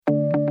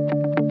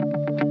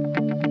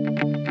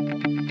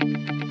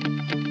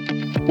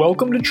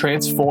Welcome to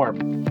Transform,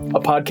 a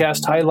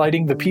podcast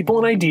highlighting the people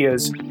and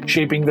ideas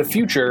shaping the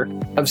future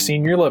of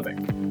senior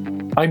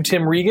living. I'm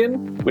Tim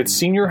Regan with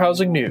Senior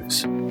Housing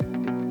News.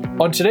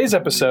 On today's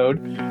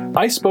episode,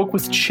 I spoke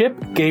with Chip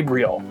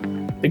Gabriel,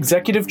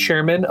 Executive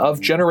Chairman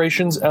of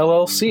Generations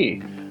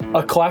LLC,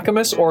 a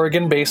Clackamas,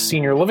 Oregon-based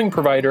senior living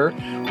provider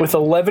with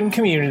 11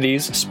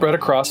 communities spread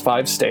across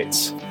 5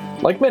 states.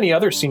 Like many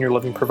other senior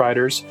living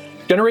providers,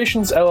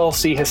 Generations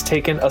LLC has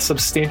taken a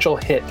substantial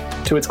hit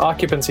to its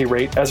occupancy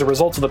rate as a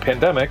result of the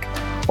pandemic,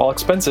 while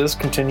expenses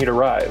continue to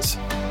rise.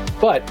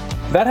 But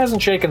that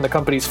hasn't shaken the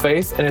company's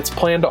faith in its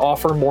plan to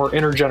offer more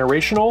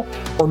intergenerational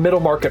or middle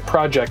market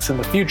projects in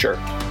the future.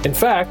 In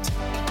fact,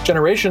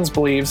 Generations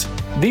believes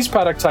these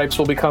product types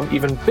will become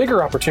even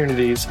bigger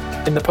opportunities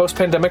in the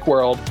post-pandemic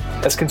world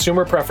as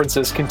consumer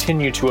preferences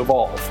continue to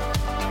evolve.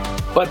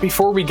 But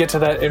before we get to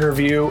that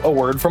interview, a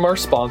word from our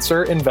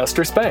sponsor,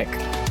 Investors Bank.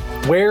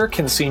 Where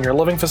can senior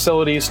living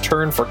facilities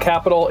turn for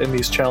capital in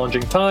these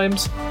challenging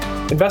times?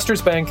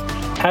 Investors Bank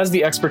has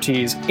the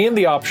expertise and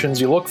the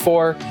options you look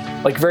for,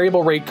 like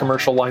variable rate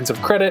commercial lines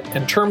of credit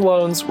and term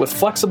loans with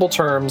flexible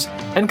terms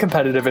and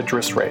competitive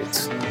interest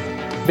rates.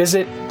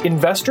 Visit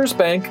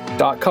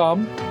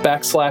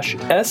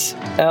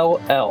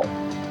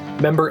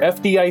investorsbank.com/SLL. Member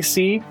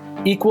FDIC,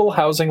 equal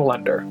housing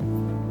lender.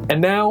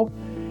 And now,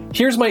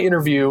 here's my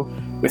interview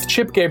with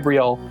Chip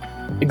Gabriel,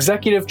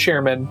 Executive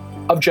Chairman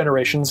of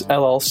Generations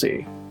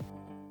LLC.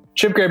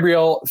 Chip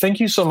Gabriel,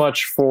 thank you so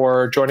much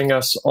for joining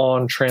us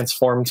on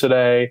Transform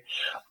today.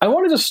 I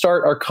wanted to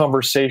start our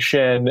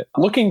conversation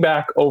looking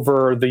back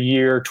over the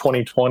year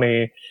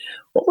 2020.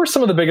 What were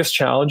some of the biggest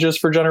challenges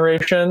for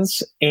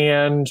Generations,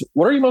 and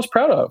what are you most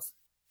proud of?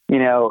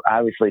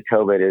 Obviously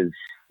COVID is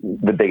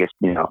the biggest,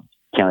 can't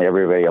let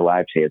everybody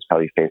alive say it's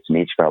probably faced in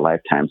each of our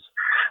lifetimes.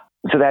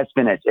 So that's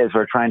been it. As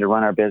we're trying to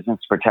run our business,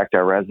 protect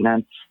our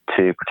residents,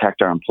 to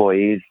protect our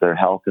employees, their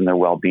health and their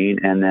well-being,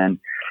 and then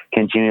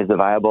continue as a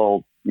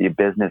viable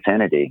business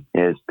entity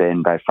has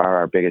been by far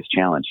our biggest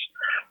challenge.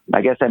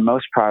 I guess I'm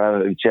most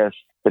proud of just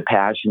the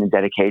passion and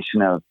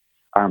dedication of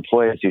our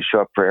employees who show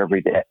up for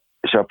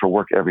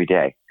work every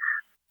day,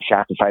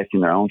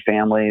 sacrificing their own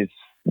families,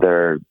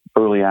 their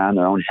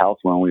own health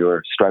when we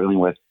were struggling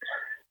with,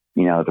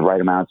 the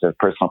right amounts of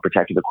personal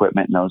protective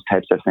equipment and those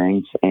types of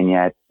things, and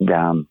yet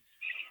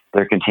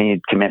their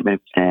continued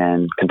commitment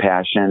and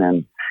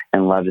compassion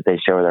and love that they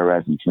share with our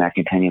residents. And that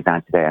continues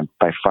on today. I'm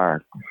by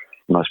far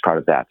most proud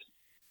of that.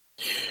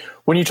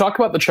 When you talk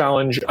about the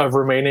challenge of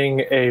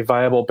remaining a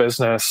viable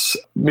business,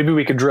 maybe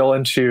we could drill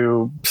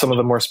into some of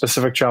the more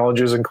specific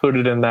challenges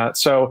included in that.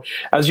 So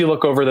as you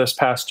look over this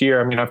past year,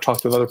 I've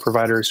talked with other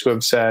providers who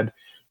have said,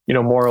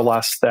 more or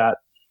less that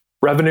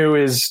revenue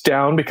is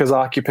down because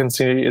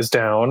occupancy is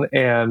down,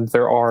 and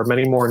there are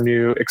many more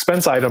new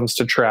expense items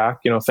to track,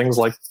 things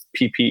like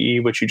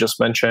PPE, which you just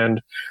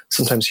mentioned,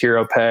 sometimes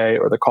hero pay,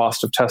 or the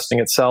cost of testing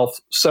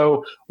itself.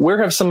 So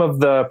where have some of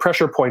the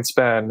pressure points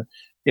been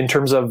in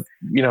terms of,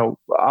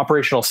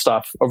 operational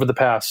stuff over the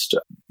past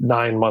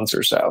 9 months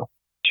or so?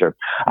 Sure.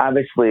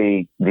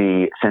 Obviously,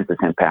 the census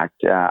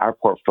impact, our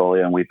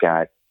portfolio, and we've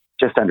got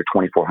just under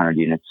 2,400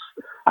 units,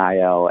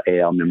 IL,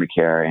 AL, memory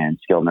care, and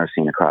skilled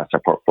nursing across our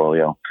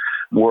portfolio.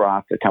 We're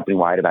off the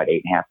company-wide about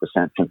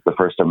 8.5% since the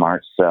 1st of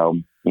March. So,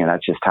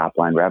 that's just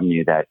top-line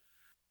revenue that,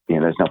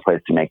 there's no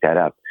place to make that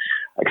up.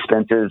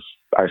 Expenses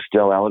are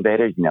still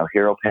elevated.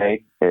 Hero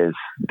pay is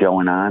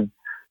going on,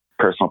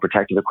 personal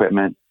protective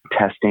equipment,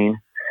 testing,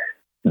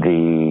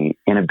 the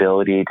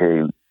inability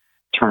to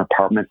turn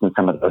apartments and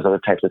some of those other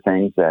types of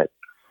things that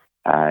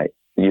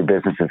your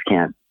businesses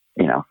can't,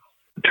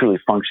 truly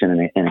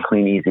function in a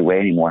clean, easy way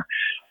anymore.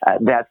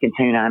 That's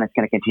continuing on. It's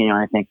going to continue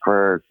on, I think,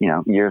 for,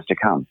 years to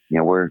come.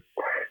 We're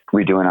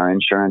redoing our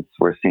insurance.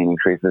 We're seeing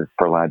increases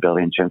for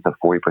liability insurance of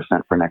 40%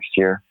 for next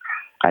year.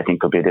 I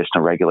think there'll be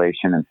additional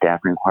regulation and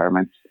staffing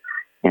requirements.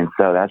 And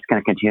so that's going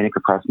to continue to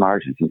compress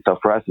margins. And so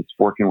for us, it's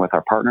working with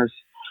our partners,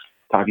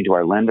 talking to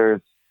our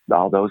lenders,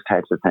 all those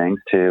types of things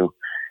to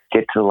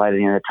get to the light at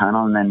the end of the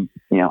tunnel, and then,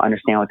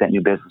 understand what that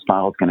new business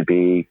model is going to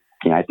be,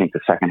 I think the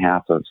second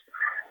half of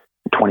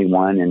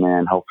 21, and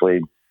then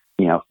hopefully,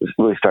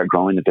 really start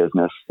growing the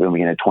business when we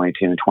get into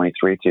 22 and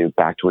 23 to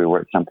back to where we were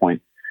at some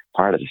point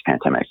prior to this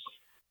pandemic.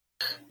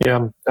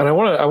 Yeah, and I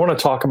want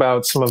to talk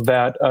about some of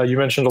that. You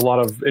mentioned a lot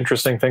of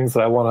interesting things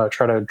that I want to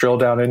try to drill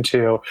down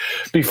into.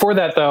 Before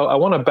that, though, I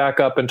want to back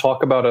up and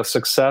talk about a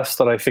success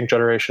that I think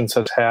Generations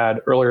has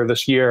had earlier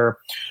this year.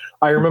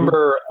 I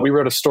remember we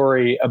wrote a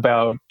story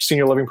about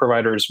senior living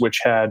providers which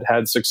had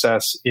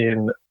success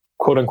in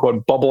quote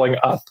unquote bubbling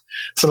up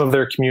some of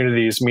their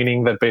communities,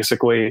 meaning that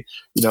basically,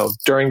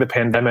 during the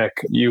pandemic,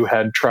 you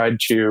had tried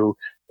to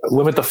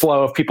limit the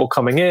flow of people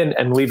coming in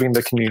and leaving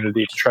the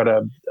community to try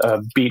to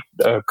beat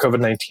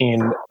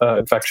COVID-19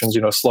 infections,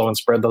 slow and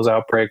spread those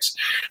outbreaks.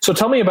 So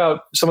tell me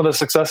about some of the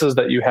successes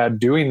that you had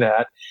doing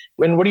that.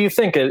 And what do you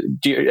think,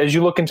 as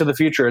you look into the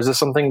future, is this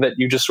something that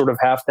you just sort of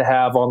have to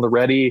have on the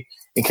ready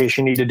in case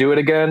you need to do it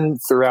again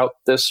throughout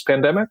this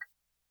pandemic?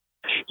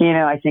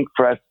 I think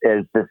for us,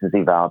 as this has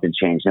evolved and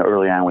changed,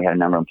 early on we had a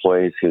number of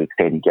employees who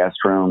stayed in guest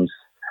rooms,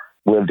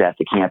 lived at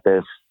the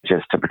campus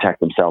just to protect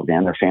themselves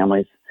and their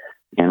families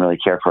and really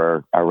care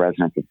for our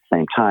residents at the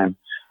same time.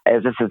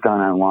 As this has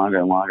gone on longer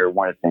and longer,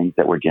 one of the things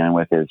that we're dealing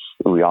with is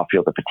we all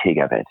feel the fatigue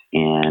of it.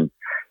 And,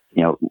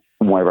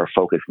 one of our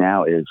focus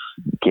now is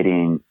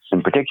getting,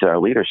 in particular, our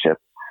leadership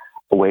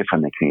away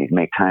from the community,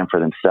 make time for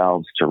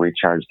themselves to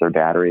recharge their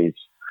batteries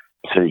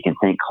so you can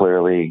think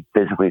clearly,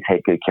 physically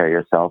take good care of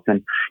yourself,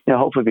 and,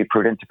 hopefully be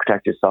prudent to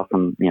protect yourself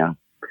from,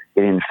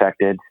 getting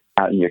infected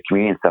out in your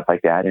community and stuff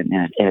like that. And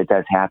it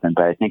does happen.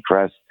 But I think for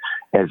us,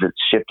 as it's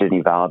shifted and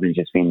evolved and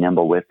just being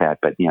nimble with that,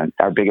 but,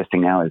 our biggest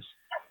thing now is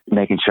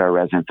making sure our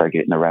residents are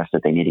getting the rest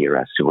that they need to get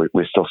rest. So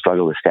we still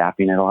struggle with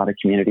staffing in a lot of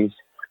communities.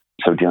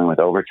 So dealing with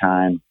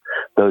overtime,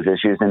 those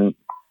issues. And,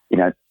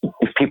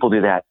 if people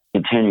do that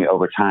continue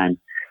over time,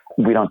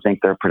 we don't think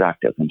they're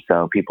productive. And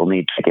so people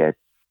need to get,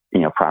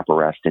 proper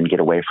rest and get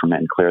away from it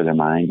and clear their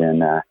mind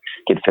and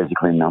get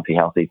physically and mentally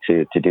healthy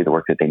to do the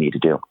work that they need to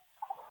do.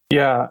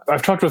 Yeah,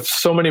 I've talked with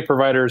so many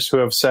providers who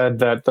have said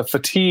that the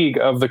fatigue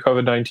of the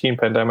COVID-19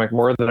 pandemic,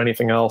 more than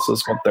anything else,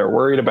 is what they're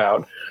worried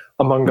about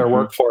among their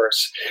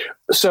workforce.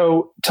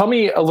 So tell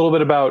me a little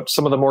bit about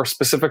some of the more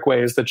specific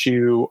ways that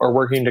you are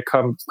working to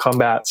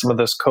combat some of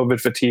this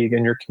COVID fatigue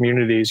in your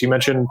communities. You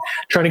mentioned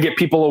trying to get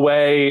people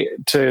away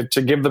to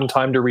give them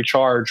time to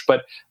recharge,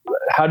 but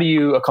how do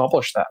you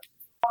accomplish that?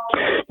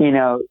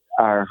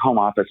 Our home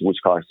office, which we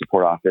call our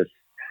support office,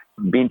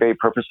 being very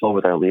purposeful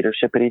with our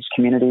leadership at each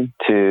community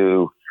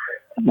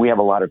we have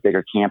a lot of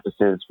bigger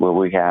campuses where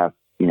we have,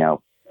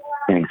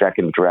 an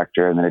executive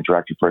director and then a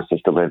director for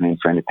assisted living,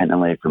 for independent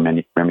living, for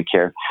memory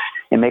care,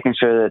 and making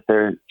sure that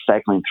they're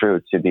cycling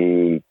through to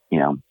be,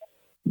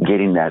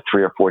 getting that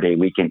 3 or 4 day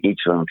weekend,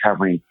 each of them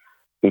covering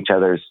each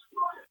other's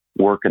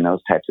work and those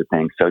types of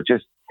things. So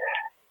just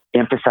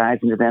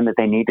emphasizing to them that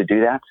they need to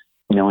do that,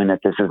 knowing that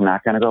this is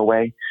not going to go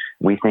away.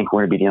 We think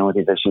we're going to be dealing with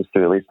these issues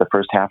through at least the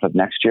first half of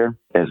next year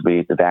as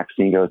the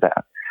vaccine goes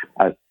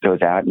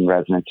out and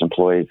residents,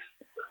 employees,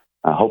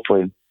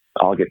 hopefully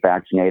all get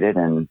vaccinated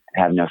and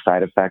have no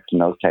side effects and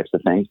those types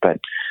of things. But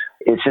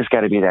it's just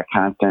got to be that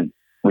constant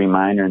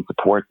reminder and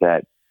support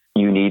that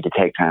you need to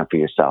take time for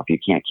yourself. You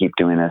can't keep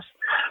doing this.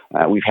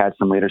 We've had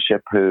some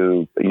leadership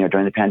who,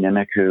 during the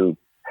pandemic, who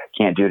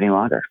can't do it any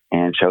longer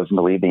and chosen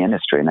to leave the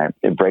industry. And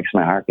it breaks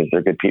my heart because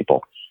they're good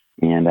people.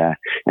 And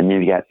then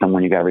you got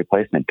someone you got a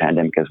replacement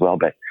pandemic as well.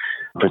 But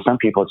for some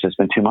people, it's just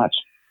been too much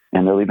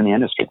and they're leaving the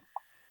industry.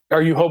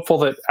 Are you hopeful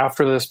that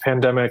after this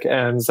pandemic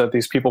ends that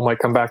these people might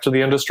come back to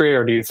the industry?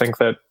 Or do you think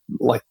that,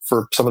 like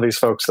for some of these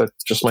folks, that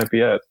just might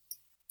be it?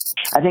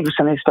 I think for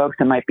some of these folks,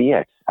 that might be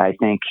it. I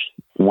think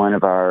one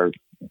of our,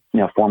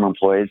 former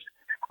employees,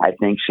 I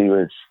think she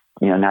was,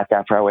 not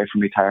that far away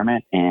from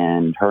retirement,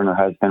 and her and her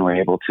husband were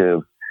able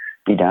to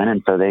be done.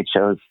 And so they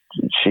chose,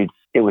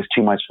 it was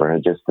too much for her,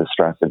 just the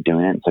stress of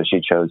doing it. And so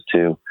she chose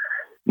to,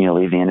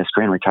 leave the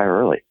industry and retire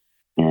early.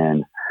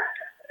 And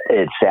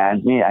it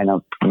saddens me. I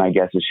know my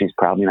guess is she's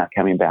probably not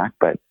coming back,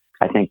 but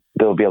I think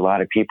there'll be a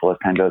lot of people as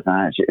time goes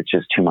on. It's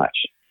just too much,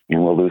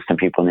 and we'll lose some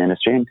people in the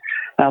industry. And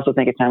I also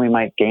think at time we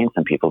might gain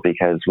some people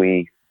because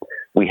we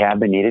have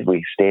been needed.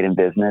 We stayed in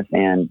business,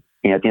 and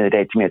at the end of the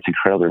day, to me, it's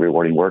incredibly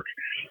rewarding work.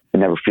 It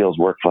never feels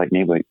work for like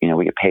me. We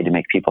get paid to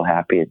make people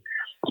happy.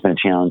 It's been a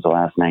challenge the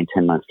last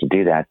 9-10 months to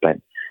do that,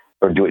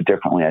 or do it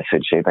differently, I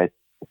should say.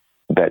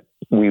 But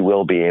we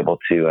will be able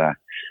to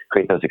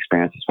create those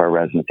experiences for our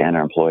residents and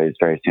our employees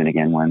very soon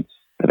again once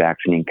the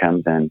vaccine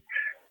comes in.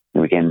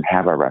 We can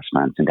have our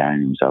restaurants and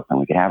dining rooms open.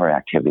 We can have our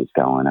activities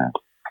going,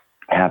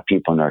 have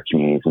people in our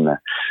communities, and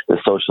the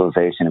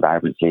socialization and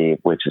vibrancy,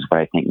 which is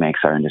what I think makes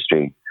our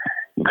industry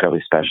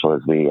incredibly special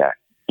as we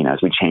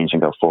change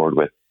and go forward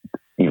with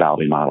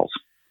evolving models.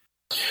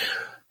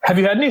 Have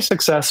you had any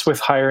success with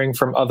hiring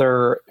from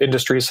other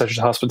industries such as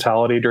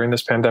hospitality during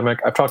this pandemic?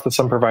 I've talked with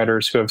some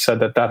providers who have said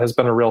that has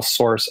been a real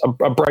source,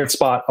 a bright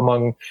spot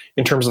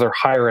in terms of their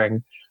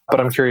hiring,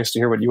 but I'm curious to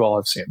hear what you all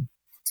have seen.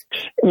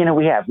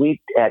 We have.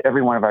 At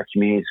every one of our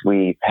communities,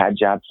 we've had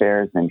job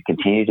fairs and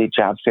continue to do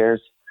job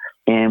fairs.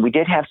 And we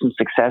did have some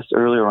success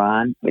earlier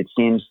on. It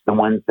seems the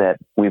ones that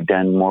we've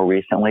done more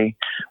recently,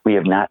 we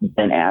have not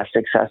been as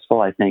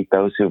successful. I think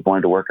those who've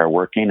wanted to work are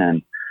working,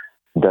 and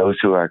those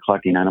who are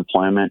collecting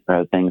unemployment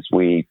are things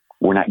we're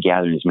not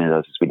gathering as many of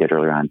those as we did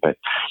earlier on. But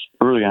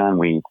early on,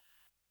 we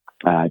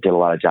did a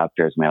lot of job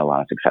fairs and we had a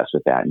lot of success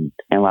with that. And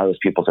a lot of those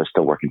people are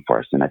still working for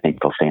us, and I think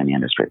they'll stay in the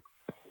industry.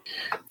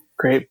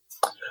 Great.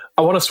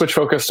 I want to switch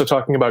focus to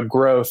talking about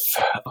growth.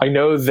 I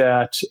know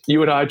that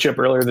you and I, Chip,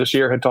 earlier this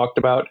year had talked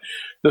about,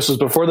 this was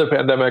before the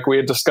pandemic, we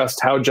had discussed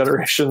how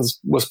Generations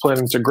was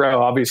planning to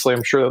grow. Obviously,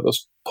 I'm sure that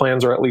those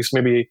plans are at least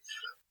maybe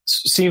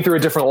seen through a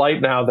different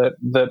light now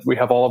that we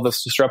have all of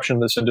this disruption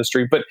in this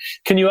industry. But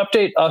can you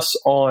update us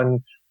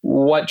on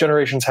what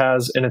Generations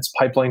has in its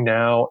pipeline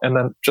now, and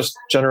then just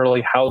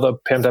generally how the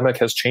pandemic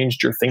has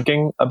changed your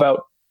thinking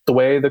about the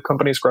way the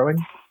company is growing?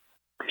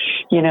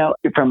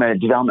 From a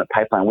development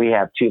pipeline, we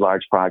have 2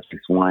 large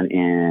projects, one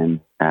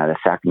in the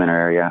Sacramento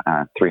area,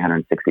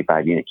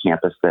 365-unit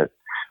campus that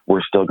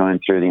we're still going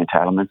through the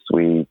entitlements.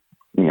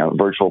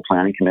 Virtual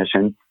planning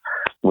commission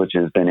which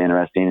has been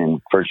interesting,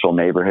 and virtual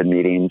neighborhood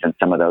meetings and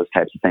some of those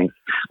types of things.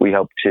 We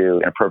hope to,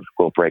 in a perfect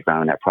world, break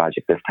ground on that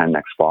project this time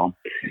next fall.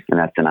 And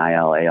that's an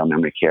IL/AL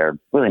memory care,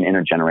 really an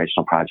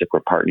intergenerational project.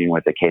 We're partnering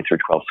with a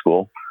K-12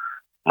 school.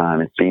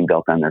 It's being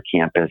built on their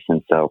campus.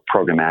 And so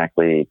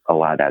programmatically, a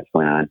lot of that's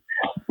going on.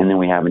 And then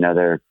we have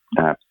another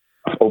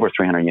over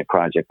 300 unit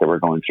project that we're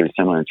going through,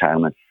 similar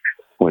entitlements,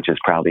 which is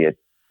probably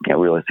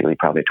realistically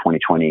probably a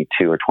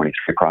 2022 or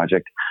 23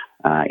 project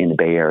in the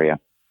Bay Area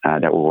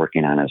that we're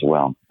working on as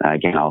well.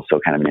 Again, also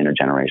kind of an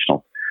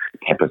intergenerational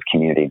type of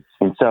community.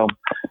 And so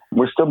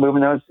we're still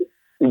moving those.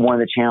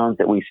 One of the challenges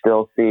that we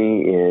still see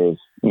is,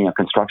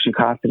 construction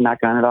costs have not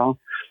gone at all.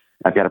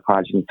 I've got a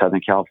project in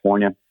Southern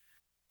California,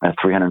 a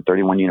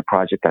 331 unit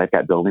project that I've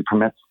got building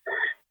permits,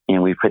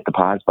 and we've hit the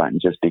pause button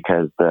just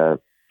because the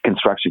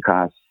construction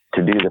costs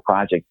to do the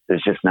project,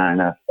 there's just not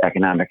enough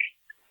economic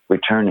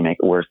return to make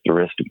it worth the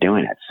risk of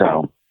doing it.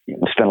 So we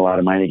spent a lot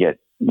of money to get,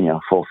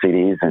 full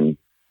CDs and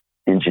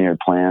engineered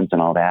plans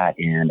and all that,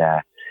 and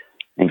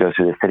go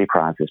through the city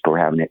process, but we're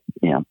having it,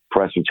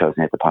 for us, we've chosen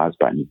to hit the pause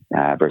button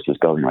versus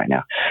building right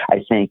now.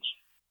 I think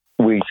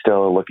we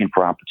still are looking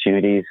for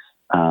opportunities.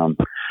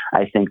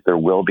 I think there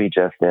will be,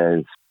 just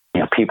as,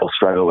 people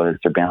struggle with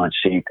their balance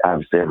sheet.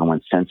 Obviously,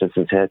 everyone's census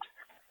is hit.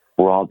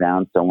 We're all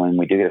down. So when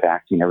we do get a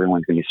vaccine,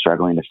 everyone's going to be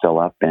struggling to fill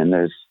up. And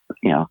there's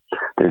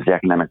the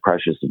economic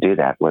pressures to do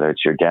that, whether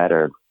it's your debt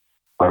or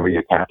whatever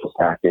your capital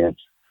stack is.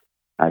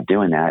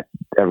 Doing that,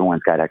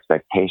 everyone's got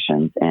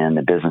expectations, and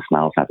the business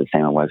model is not the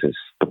same it was as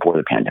before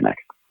the pandemic.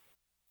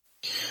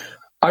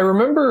 I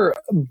remember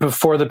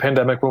before the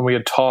pandemic when we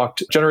had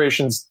talked,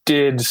 Generations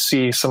did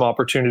see some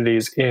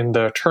opportunities in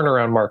the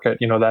turnaround market,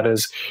 that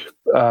is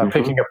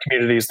picking up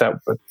communities that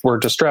were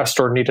distressed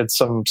or needed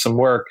some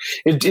work.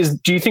 Do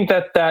you think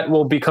that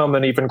will become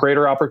an even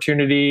greater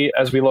opportunity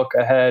as we look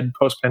ahead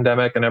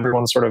post-pandemic and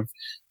everyone's sort of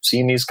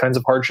seeing these kinds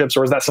of hardships,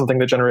 or is that something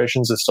that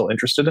Generations is still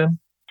interested in?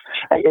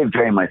 It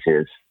very much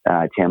is,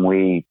 Tim.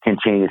 We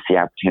continue to see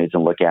opportunities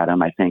and look at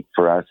them. I think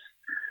for us,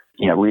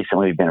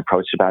 recently we've been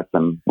approached about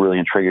some really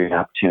intriguing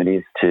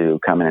opportunities to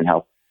come in and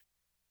help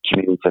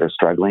communities that are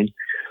struggling.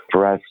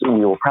 For us,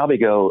 we will probably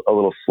go a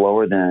little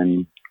slower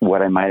than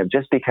what I might have,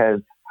 just because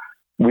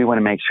we want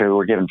to make sure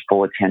we're giving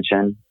full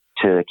attention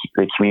to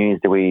the communities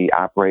that we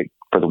operate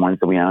for, the ones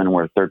that we own, and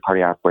we're a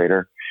third-party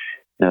operator.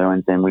 The other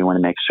ones, then we want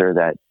to make sure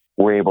that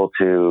we're able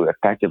to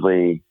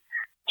effectively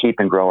keep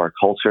and grow our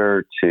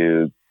culture,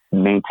 to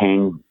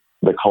maintain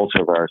the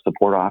culture of our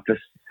support office,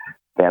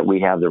 that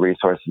we have the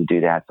resources to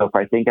do that. So if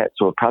I think that,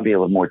 so we're probably a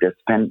little more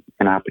disciplined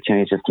and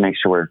opportunities just to make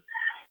sure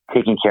we're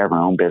taking care of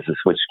our own business,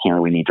 which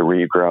we need to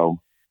regrow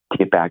to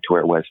get back to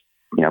where it was,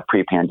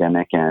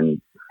 pre-pandemic, and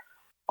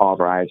all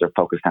of our eyes are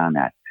focused on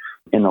that.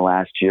 In the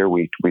last year,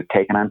 we've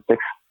taken on 6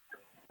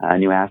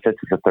 new assets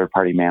as a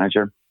third-party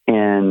manager.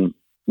 And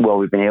while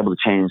we've been able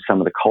to change some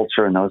of the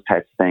culture and those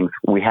types of things,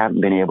 we haven't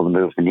been able to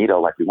move the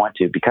needle like we want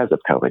to because of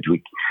COVID.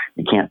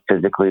 You can't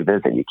physically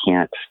visit. You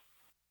can't,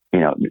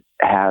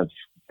 have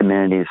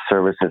amenities,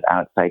 services,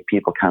 outside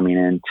people coming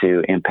in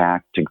to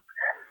impact,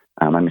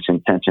 I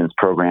mentioned Ascension's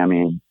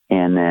programming,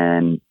 and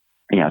then,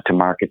 to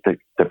market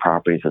the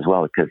properties as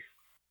well, because,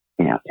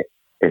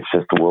 it's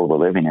just the world we're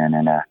living in.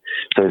 And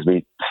so as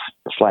we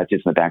slide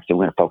this in the back, so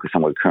we're going to focus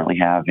on what we currently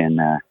have and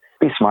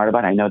be smart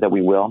about it. I know that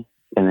we will,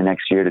 in the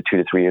next year to 2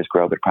 to 3 years,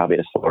 grow, but probably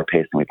at a slower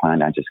pace than we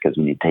planned on, just because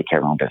we need to take care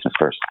of our own business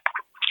first.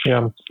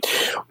 Yeah.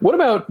 What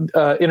about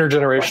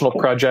intergenerational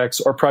projects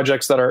or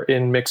projects that are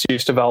in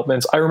mixed-use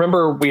developments? I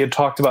remember we had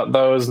talked about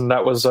those, and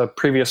that was a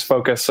previous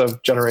focus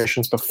of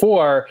Generations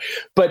before.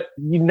 But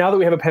now that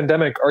we have a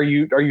pandemic, are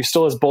you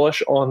still as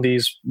bullish on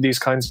these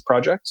kinds of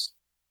projects?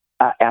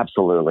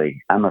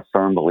 Absolutely. I'm a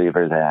firm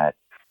believer that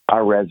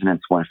our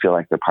residents want to feel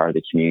like they're part of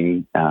the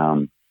community.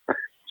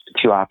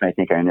 Too often, I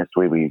think,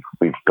 initially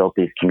we've built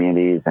these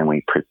communities, and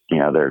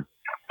they're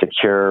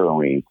secure,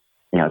 and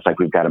it's like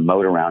we've got a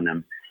moat around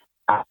them.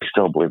 I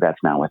still believe that's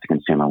not what the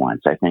consumer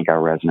wants. I think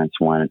our residents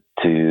want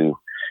to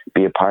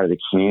be a part of the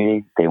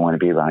community. They want to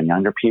be around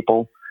younger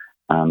people,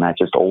 not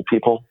just old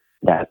people.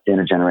 That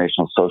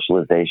intergenerational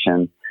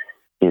socialization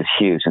is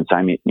huge. And so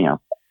I'm,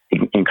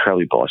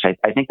 incredibly bullish.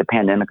 I think the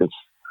pandemic is,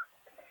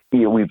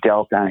 we've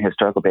dealt on a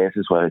historical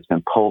basis, whether it's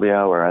been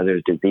polio or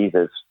other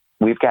diseases.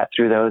 We've got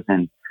through those,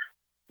 and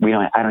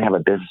I don't have a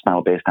business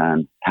model based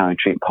on how I'm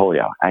treating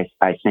polio. I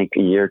think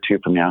a year or two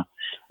from now,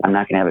 I'm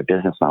not going to have a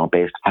business model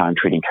based on how I'm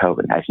treating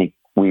COVID. I think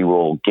we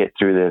will get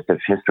through this if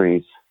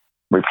history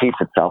repeats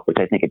itself, which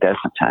I think it does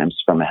sometimes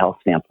from a health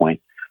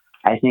standpoint.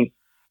 I think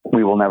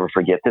we will never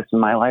forget this in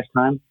my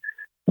lifetime,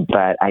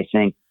 but I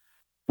think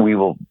we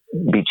will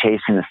be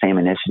chasing the same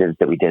initiatives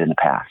that we did in the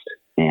past.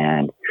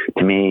 And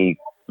to me,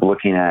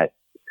 looking at,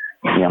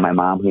 my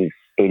mom, who's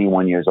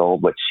 81 years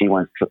old, what she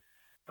wants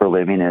for a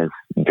living is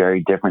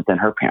very different than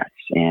her parents.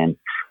 And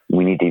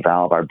we need to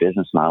evolve our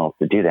business models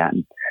to do that.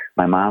 And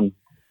my mom,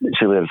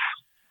 she lives,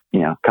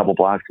 a couple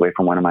blocks away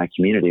from one of my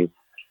communities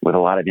with a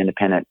lot of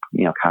independent,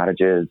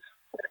 cottages,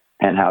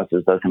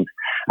 penthouses, those things.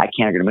 I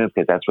can't get to move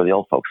because that's where the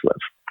old folks live.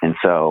 And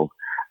so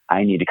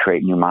I need to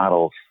create new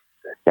models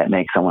that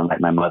makes someone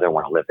like my mother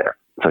want to live there.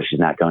 So she's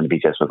not going to be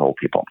just with old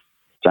people.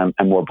 So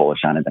I'm more bullish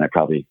on it than I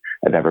probably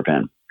have ever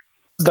been.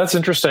 That's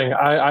interesting.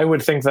 I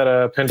would think that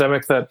a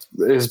pandemic that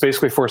is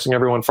basically forcing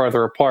everyone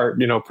farther apart,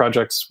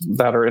 projects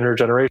that are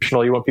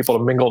intergenerational, you want people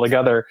to mingle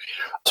together.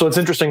 So it's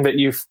interesting that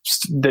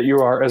you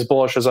are as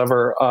bullish as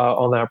ever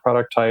on that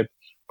product type.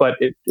 But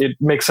it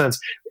makes sense.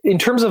 In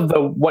terms of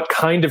what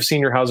kind of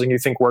senior housing you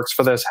think works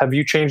for this, have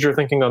you changed your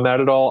thinking on that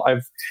at all? I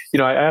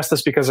asked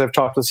this because I've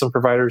talked with some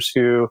providers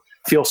who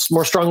feel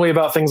more strongly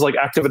about things like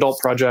active adult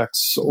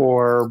projects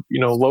or,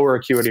 lower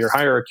acuity or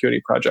higher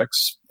acuity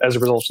projects as a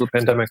result of the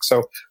pandemic.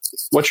 So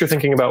what's your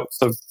thinking about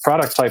the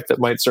product type that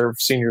might serve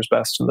seniors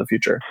best in the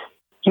future?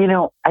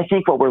 I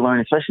think what we're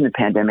learning, especially in the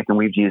pandemic, and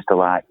we've used a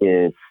lot,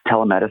 is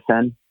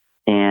telemedicine.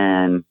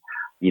 And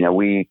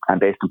I'm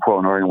based in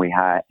Portland, Oregon. We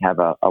have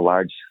a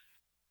large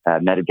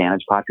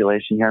MedAdvantage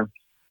population here.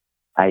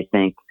 I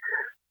think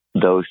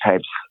those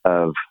types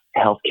of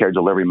healthcare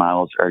delivery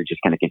models are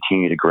just going to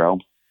continue to grow.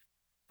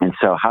 And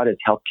so how does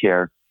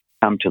healthcare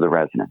come to the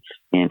residents?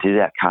 And to do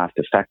that cost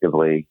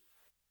effectively,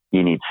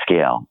 you need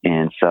scale.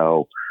 And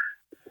so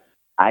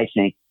I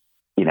think,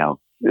 the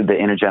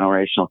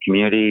intergenerational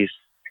communities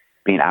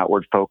being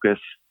outward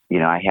focused,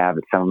 I have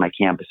at some of my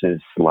campuses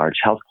large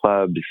health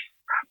clubs,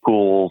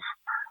 pools,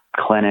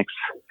 clinics.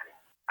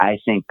 I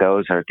think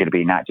those are going to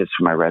be not just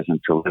for my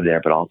residents who live there,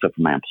 but also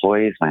for my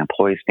employees'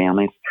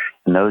 families,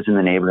 and those in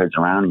the neighborhoods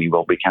around me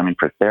will be coming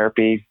for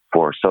therapy,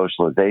 for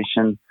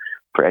socialization,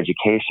 for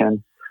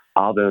education,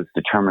 all those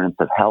determinants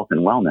of health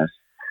and wellness.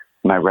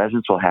 My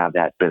residents will have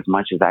that, but as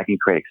much as I can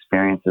create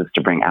experiences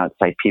to bring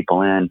outside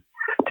people in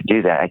to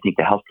do that, I think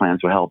the health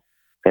plans will help.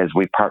 As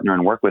we partner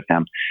and work with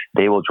them,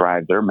 they will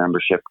drive their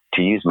membership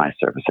to use my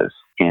services.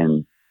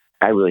 And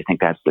I really think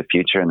that's the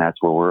future, and that's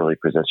where we're really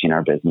positioning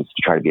our business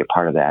to try to be a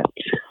part of that,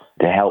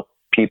 to help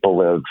people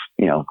live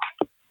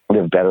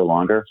better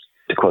longer,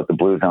 to quote the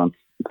Blue Zone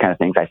kind of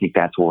things. I think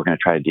that's what we're going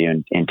to try to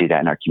do and do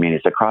that in our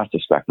communities across the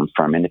spectrum,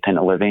 from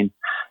independent living,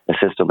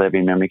 assisted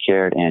living, memory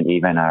care, and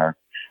even our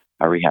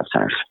rehab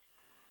centers.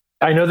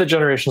 I know that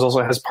Generations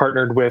also has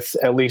partnered with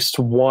at least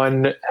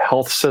one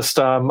health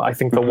system. I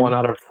think the one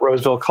out of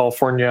Roseville,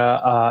 California,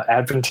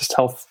 Adventist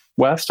Health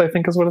West, I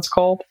think is what it's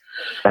called.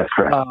 That's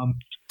correct.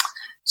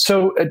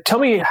 So tell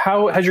me,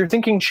 how has your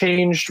thinking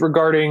changed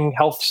regarding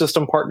health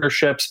system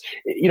partnerships?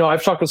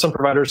 I've talked with some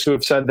providers who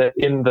have said that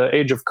in the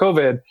age of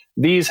COVID,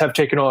 these have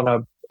taken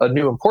on a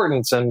new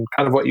importance, and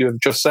kind of what you have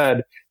just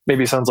said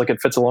maybe sounds like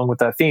it fits along with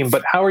that theme.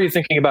 But how are you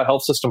thinking about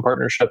health system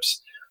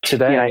partnerships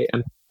today?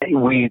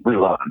 We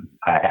love them.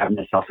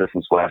 Adventist Health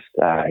Systems West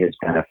has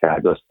been a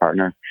fabulous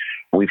partner.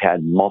 We've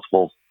had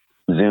multiple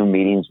Zoom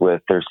meetings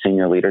with their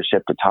senior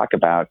leadership to talk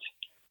about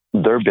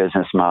their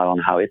business model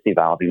and how it's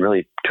evolving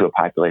really to a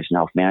population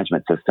health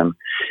management system,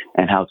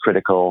 and how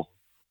critical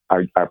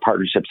our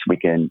partnerships we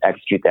can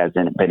execute that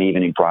in, but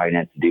even broaden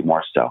it to do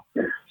more so.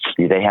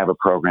 They have a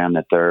program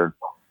that they're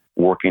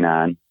working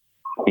on.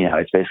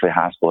 It's basically a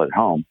hospital at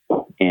home,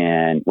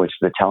 and which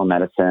the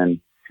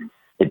telemedicine,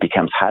 it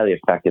becomes highly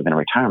effective in a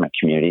retirement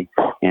community.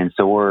 And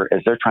so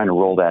as they're trying to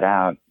roll that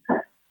out,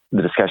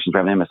 the discussion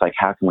for them is like,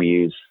 how can we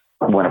use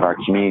one of our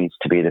communities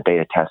to be the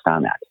beta test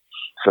on that?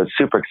 So it's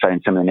super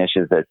exciting, some of the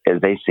initiatives that as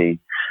they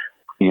see,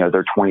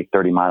 their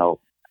 2030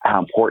 model, how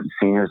important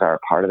seniors are a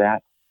part of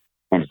that,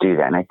 and to do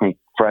that. And I think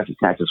for us,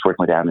 it's not just working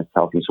with Adventist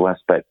Health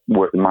West, but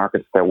the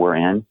markets that we're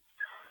in,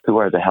 who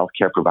are the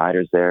healthcare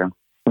providers there,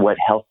 what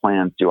health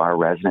plans do our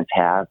residents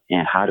have,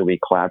 and how do we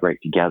collaborate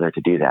together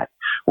to do that?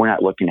 We're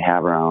not looking to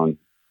have our own,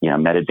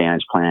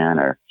 MedAdvantage plan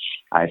or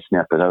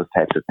iSNP or those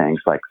types of things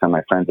like some of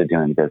my friends are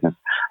doing in business.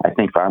 I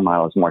think our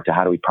model is more to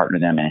how do we partner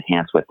them and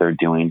enhance what they're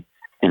doing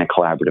in a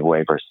collaborative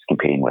way versus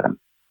competing with them.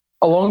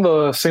 Along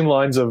the same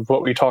lines of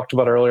what we talked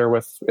about earlier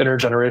with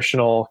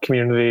intergenerational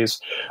communities,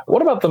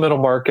 what about the middle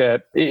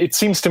market? It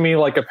seems to me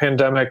like a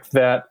pandemic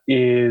that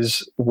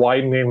is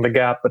widening the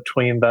gap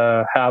between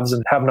the haves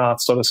and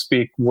have-nots, so to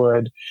speak,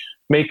 would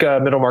make a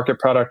middle market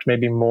product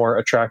maybe more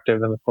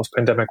attractive in the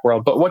post-pandemic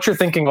world. But what's your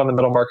thinking on the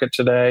middle market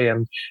today,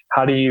 and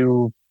how do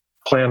you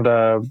plan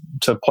to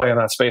play in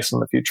that space in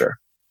the future?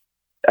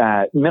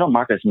 Middle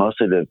market is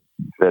mostly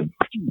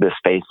the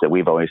space that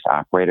we've always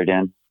operated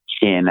in,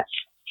 and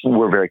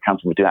we're very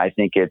comfortable with it. I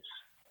think it's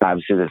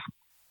obviously there's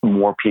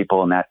more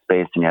people in that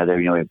space than the other.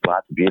 We have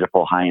lots of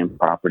beautiful high-end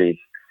properties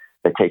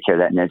that take care of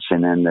that niche,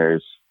 and then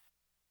there's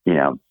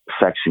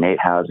Section 8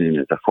 housing,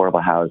 there's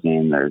affordable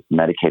housing, there's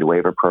Medicaid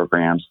waiver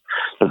programs.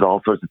 There's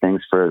all sorts of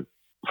things for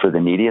the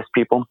neediest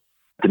people.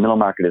 The middle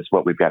market is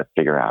what we've got to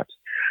figure out.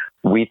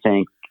 We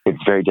think it's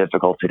very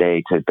difficult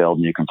today to build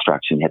new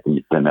construction hit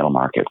the middle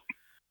market.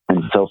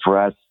 And so for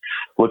us,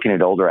 looking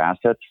at older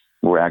assets,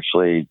 we're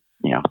actually,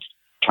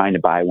 trying to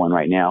buy one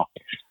right now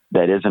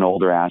that is an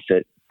older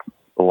asset,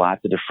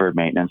 lots of deferred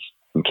maintenance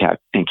and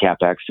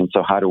CapEx. And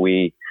so how do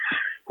we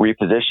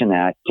reposition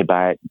that to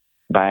buy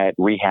it,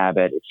 rehab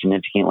it, it's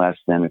significantly less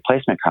than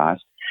replacement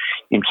cost.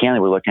 In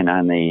Canada, we're looking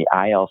on the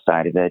IL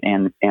side of it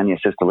and the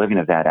assisted living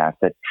of that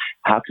asset.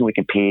 How can we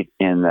compete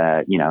in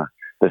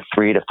the the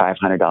 $300 to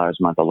 $500 a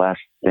month or less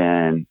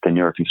than the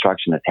newer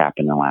construction that's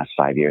happened in the last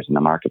 5 years in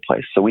the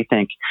marketplace. So we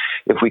think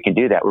if we can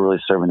do that, we're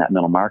really serving that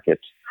middle market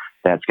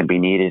that's going to be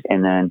needed.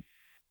 And then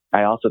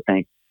I also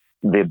think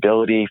the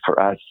ability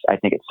for us, I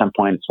think at some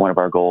point it's one of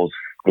our goals.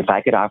 If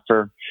I've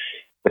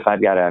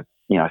got a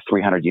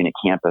 300 unit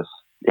campus,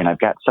 and I've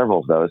got several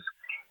of those,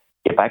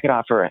 if I could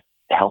offer a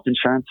health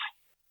insurance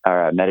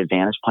or a Med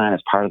Advantage plan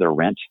as part of their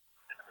rent,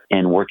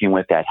 and working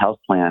with that health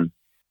plan,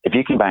 if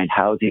you combine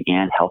housing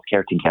and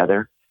healthcare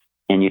together,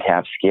 and you'd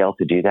have scale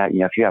to do that,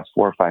 if you have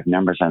 4 or 5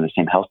 members on the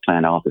same health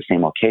plan, all at the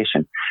same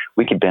location,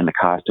 we could bend the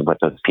cost of what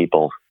those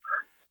people,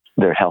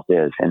 their health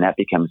is, and that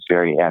becomes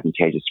very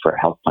advantageous for a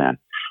health plan.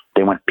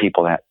 They want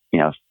people that,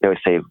 they would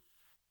say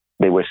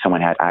they wish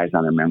someone had eyes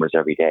on their members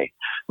every day.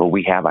 Well,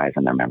 we have eyes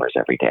on their members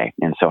every day.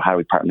 And so how do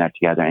we partner that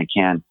together? And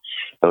can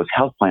those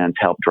health plans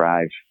help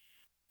drive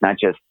not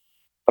just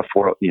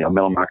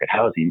middle market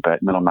housing,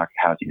 but middle market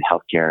housing,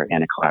 healthcare,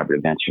 and a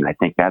collaborative venture? And I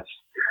think that's,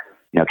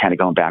 kind of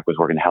going back with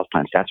working the health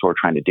plans. That's what we're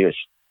trying to do is,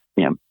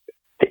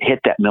 hit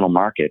that middle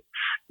market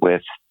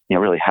with,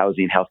 really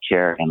housing,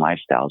 healthcare, and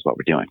lifestyle is what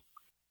we're doing.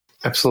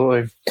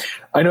 Absolutely.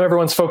 I know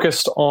everyone's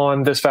focused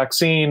on this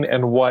vaccine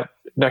and what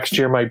next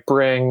year might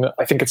bring.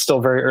 I think it's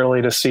still very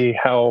early to see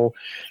how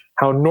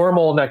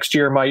normal next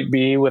year might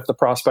be with the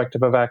prospect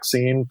of a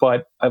vaccine,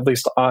 but at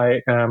least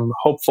I am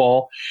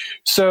hopeful.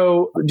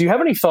 So do you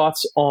have any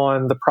thoughts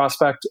on the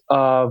prospect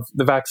of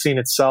the vaccine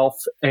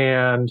itself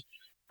and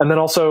then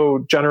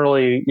also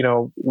generally,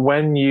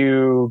 when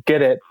you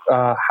get it,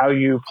 how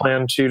you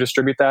plan to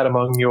distribute that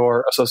among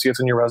your associates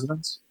and your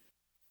residents?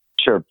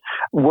 Sure.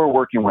 We're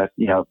working with,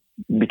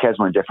 because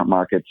we're in different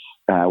markets,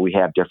 we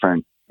have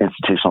different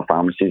institutional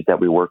pharmacies that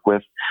we work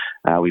with.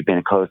 We've been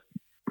in close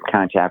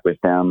contact with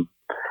them,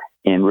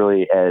 and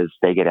really as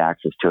they get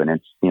access to it, and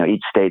it's,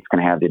 each state's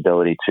going to have the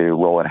ability to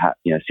roll it out.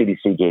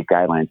 CDC gave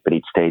guidelines, but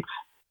each state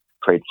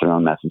creates their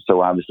own message.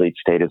 So obviously each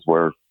state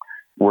we're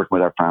working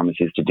with our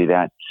pharmacies to do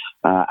that.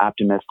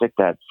 Optimistic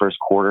that first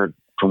quarter,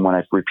 from what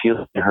I've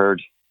repeatedly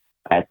heard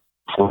at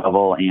the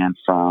level and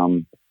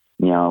from,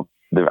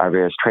 our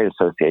various trade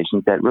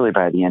associations, that really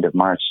by the end of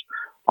March,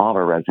 all of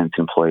our residents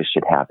and employees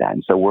should have that.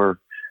 And so we're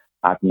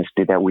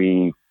optimistic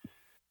that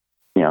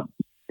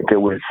if it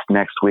was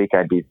next week,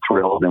 I'd be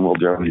thrilled, and we'll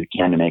do everything we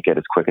can to make it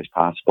as quick as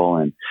possible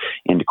and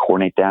to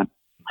coordinate that.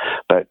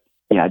 But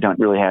I don't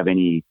really have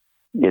any,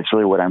 it's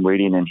really what I'm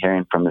reading and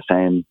hearing from the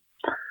same,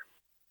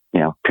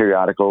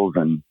 periodicals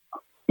and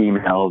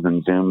emails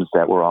and Zooms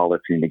that we're all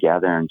listening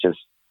together, and just,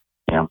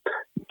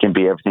 can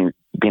be everything,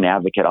 be an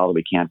advocate all that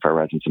we can for our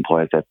residents and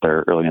employees that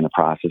they're early in the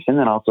process, and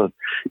then also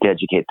to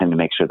educate them to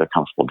make sure they're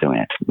comfortable doing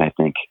it. And I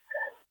think,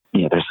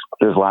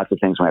 there's lots of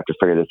things we have to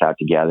figure this out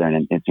together,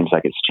 and it seems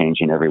like it's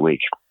changing every week.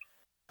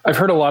 I've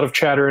heard a lot of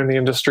chatter in the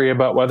industry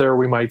about whether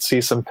we might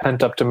see some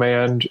pent-up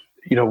demand,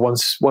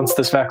 once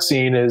this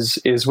vaccine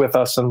is with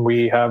us and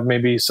we have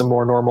maybe some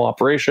more normal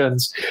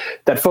operations,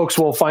 that folks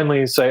will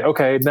finally say,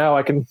 okay, now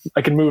I can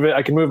move it.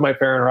 I can move my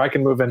parent, or I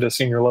can move into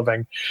senior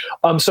living.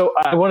 So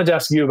I wanted to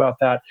ask you about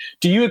that.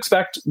 Do you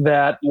expect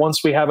that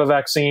once we have a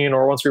vaccine,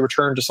 or once we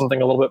return to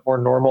something a little bit more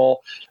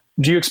normal,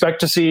 do you expect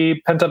to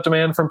see pent-up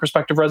demand from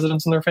prospective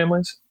residents and their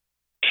families?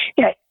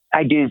 Yeah,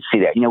 I do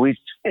see that. We've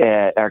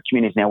our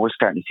communities now, we're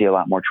starting to see a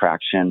lot more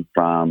traction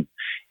from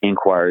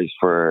inquiries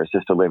for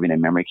assisted living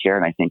and memory care.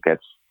 And I think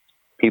that's,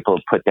 people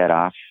have put that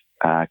off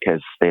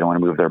because they don't want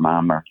to move their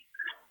mom or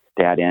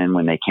dad in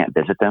when they can't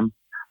visit them.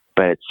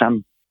 But at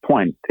some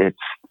point, it's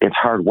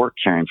hard work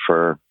caring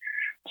for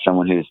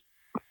someone who's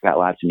got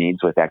lots of needs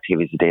with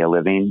activities of daily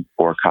living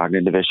or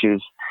cognitive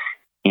issues,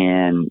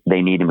 and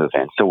they need to move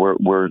in. So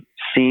we're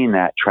seeing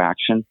that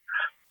traction.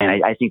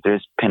 And I think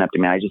there's pent-up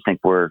demand. I just think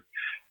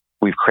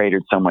we've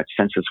created so much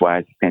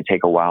census-wise. It's going to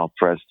take a while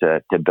for us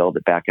to build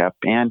it back up.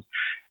 And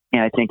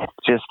I think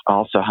just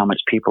also how much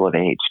people have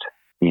aged.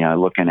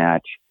 Looking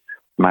at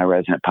my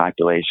resident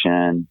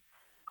population,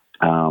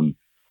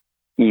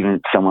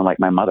 even someone like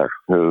my mother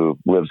who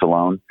lives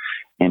alone,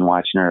 and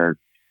watching her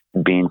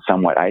being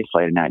somewhat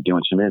isolated, not doing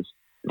what she is,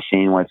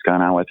 seeing what's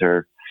going on with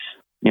her,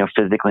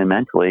 physically and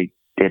mentally,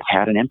 it's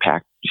had an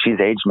impact. She's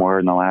aged more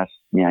in the last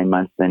 9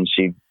 months than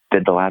she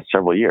did the last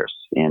several years.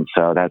 And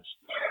so that's,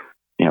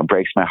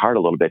 breaks my heart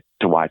a little bit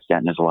to watch that.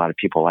 And there's a lot of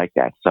people like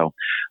that. So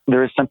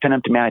there is some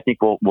pent-up demand. I think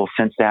we'll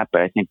sense that,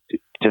 but I think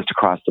just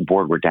across the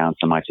board, we're down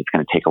so much, it's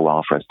going to take a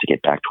while for us to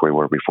get back to where we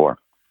were before.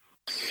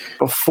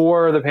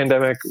 Before the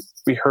pandemic,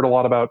 we heard a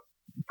lot about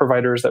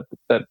providers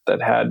that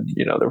had,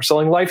 they were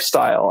selling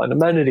lifestyle and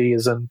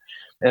amenities,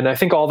 and I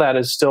think all that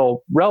is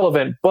still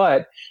relevant.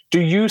 But do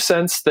you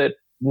sense that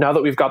now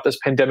that we've got this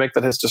pandemic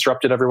that has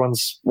disrupted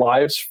everyone's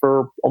lives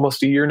for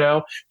almost a year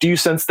now, do you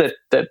sense that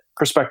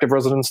prospective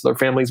residents and their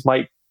families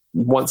might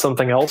want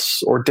something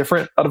else or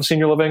different out of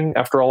senior living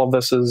after all of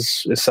this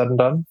is said and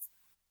done?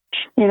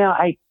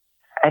 I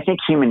think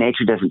human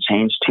nature doesn't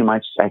change too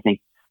much. I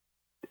think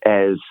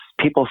as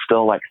people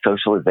still like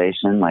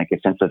socialization, like a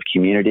sense of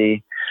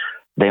community,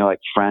 they like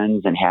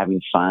friends and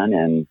having fun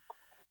and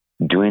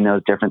doing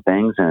those different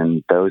things.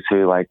 And those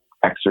who like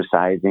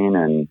exercising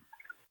and,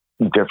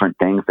 different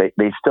things,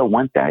 they still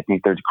want that. I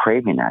think they're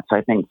craving that. So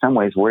I think in some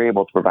ways we're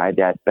able to provide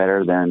that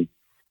better than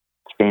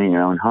staying in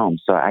your own home.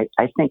 So I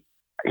think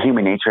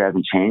human nature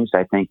hasn't changed.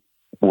 I think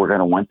we're going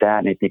to want that.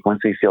 And I think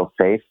once we feel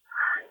safe,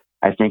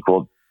 I think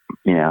we'll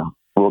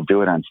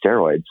do it on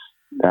steroids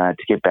to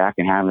get back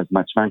and have as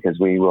much fun, because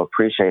we will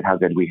appreciate how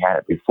good we had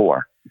it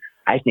before.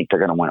 I think they're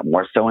going to want it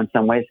more so in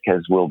some ways,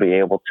 because we'll be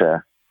able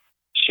to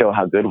show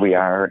how good we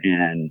are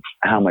and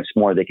how much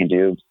more they can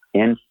do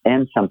in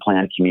some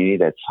planned community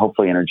that's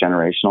hopefully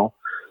intergenerational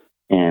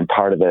and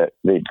part of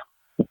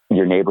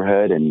your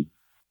neighborhood and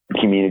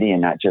community,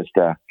 and not just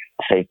a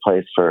safe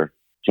place for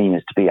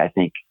seniors to be. I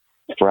think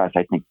for us,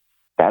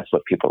 that's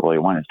what people really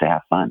want, is to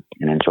have fun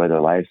and enjoy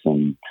their lives.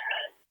 And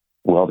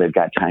well, they've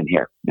got time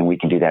here, and we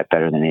can do that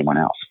better than anyone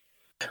else.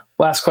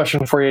 Last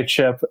question for you,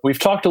 Chip. We've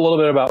talked a little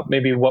bit about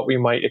maybe what we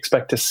might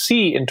expect to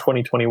see in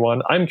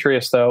 2021. I'm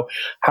curious, though,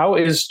 how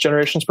is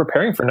Generations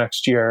preparing for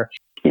next year?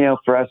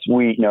 For us,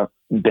 we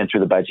been through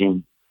the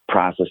budgeting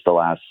process the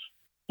last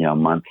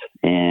month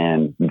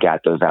and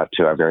got those out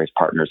to our various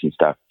partners and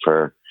stuff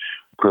for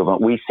approval.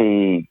 We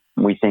think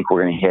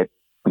we're going to hit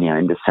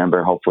in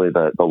December, hopefully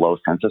the low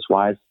census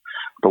wise,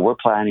 but we're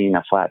planning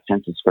a flat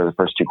census for the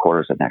first 2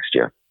 quarters of next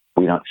year.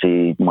 We don't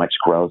see much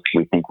growth.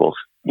 We think we're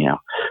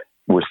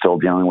still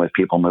dealing with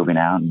people moving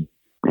out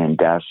and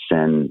deaths,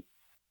 and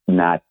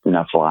not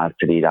enough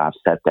velocity to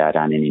offset that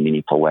on any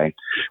meaningful way.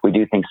 We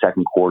do think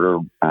second quarter,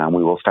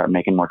 we will start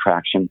making more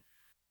traction,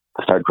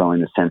 start growing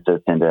the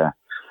census into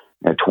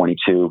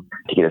 22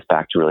 to get us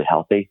back to really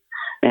healthy.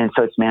 And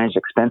so it's managed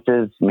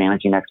expenses,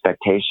 managing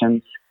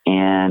expectations.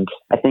 And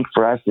I think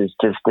for us is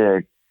just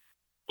to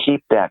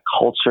keep that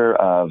culture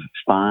of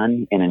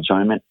fun and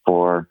enjoyment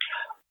for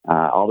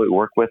all that we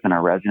work with and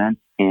our residents,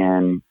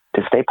 and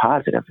to stay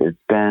positive. It's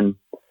been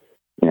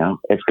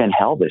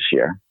hell this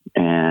year,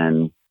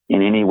 and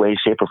in any way,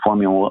 shape, or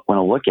form you want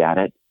to look at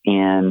it,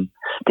 and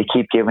to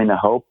keep giving the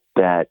hope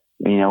that,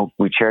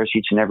 we cherish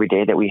each and every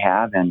day that we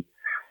have. And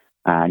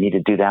I need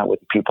to do that with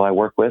the people I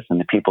work with and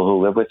the people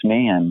who live with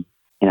me, and,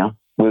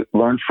 we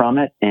learn from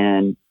it,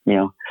 and,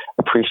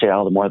 appreciate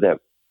all the more that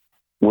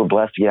we're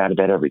blessed to get out of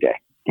bed every day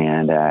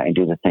and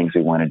do the things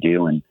we want to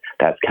do. And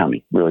that's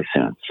coming really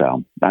soon.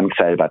 So I'm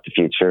excited about the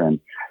future, and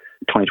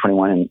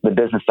 2021, and the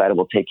business side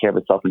will take care of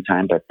itself in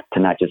time, but to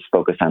not just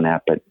focus on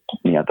that, but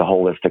the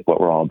holistic,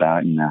 what we're all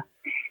about. And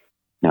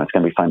it's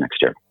going to be fun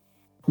next year.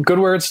 Good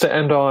words to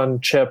end on,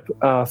 Chip.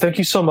 Thank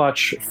you so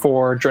much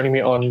for joining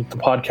me on the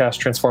podcast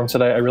Transform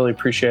today. I really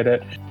appreciate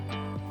it.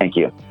 Thank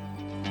you.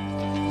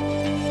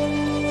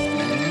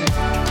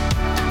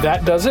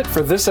 That does it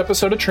for this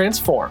episode of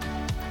Transform.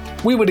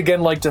 We would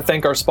again like to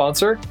thank our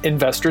sponsor,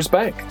 Investors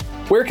Bank.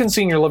 Where can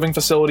senior living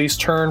facilities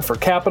turn for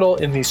capital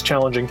in these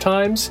challenging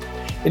times?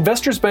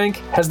 Investors Bank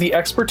has the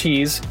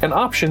expertise and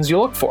options you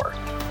look for,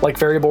 like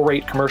variable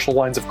rate commercial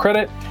lines of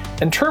credit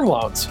and term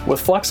loans with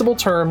flexible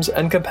terms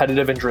and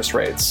competitive interest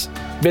rates.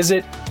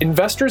 Visit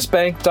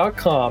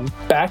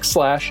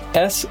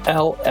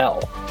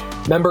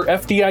investorsbank.com/SLL. Member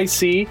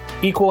FDIC,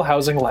 Equal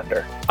Housing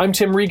Lender. I'm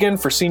Tim Regan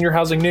for Senior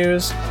Housing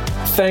News.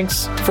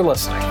 Thanks for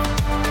listening.